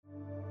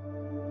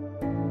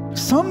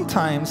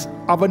Sometimes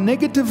our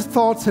negative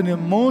thoughts and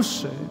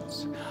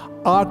emotions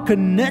are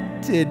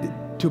connected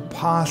to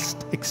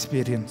past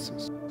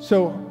experiences.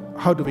 So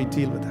how do we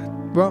deal with that?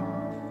 Well,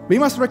 we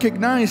must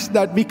recognize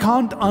that we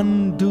can't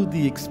undo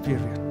the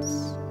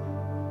experience.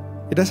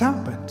 It has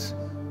happened.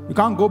 You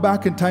can't go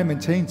back in time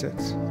and change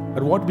it.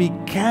 But what we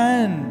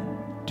can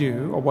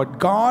do, or what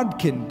God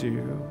can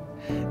do,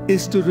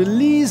 is to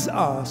release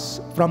us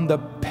from the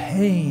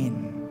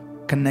pain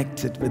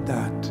connected with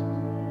that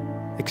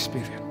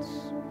experience.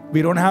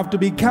 We don't have to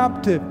be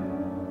captive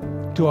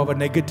to our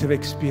negative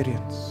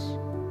experience.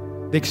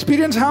 The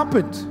experience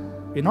happened.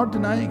 We're not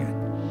denying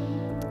it.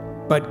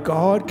 But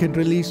God can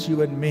release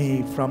you and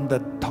me from the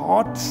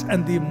thoughts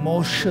and the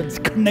emotions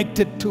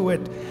connected to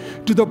it,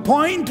 to the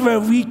point where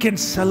we can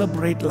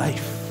celebrate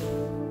life,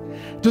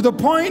 to the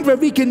point where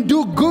we can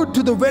do good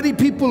to the very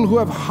people who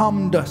have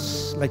harmed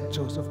us, like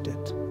Joseph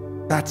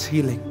did. That's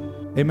healing.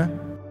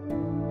 Amen.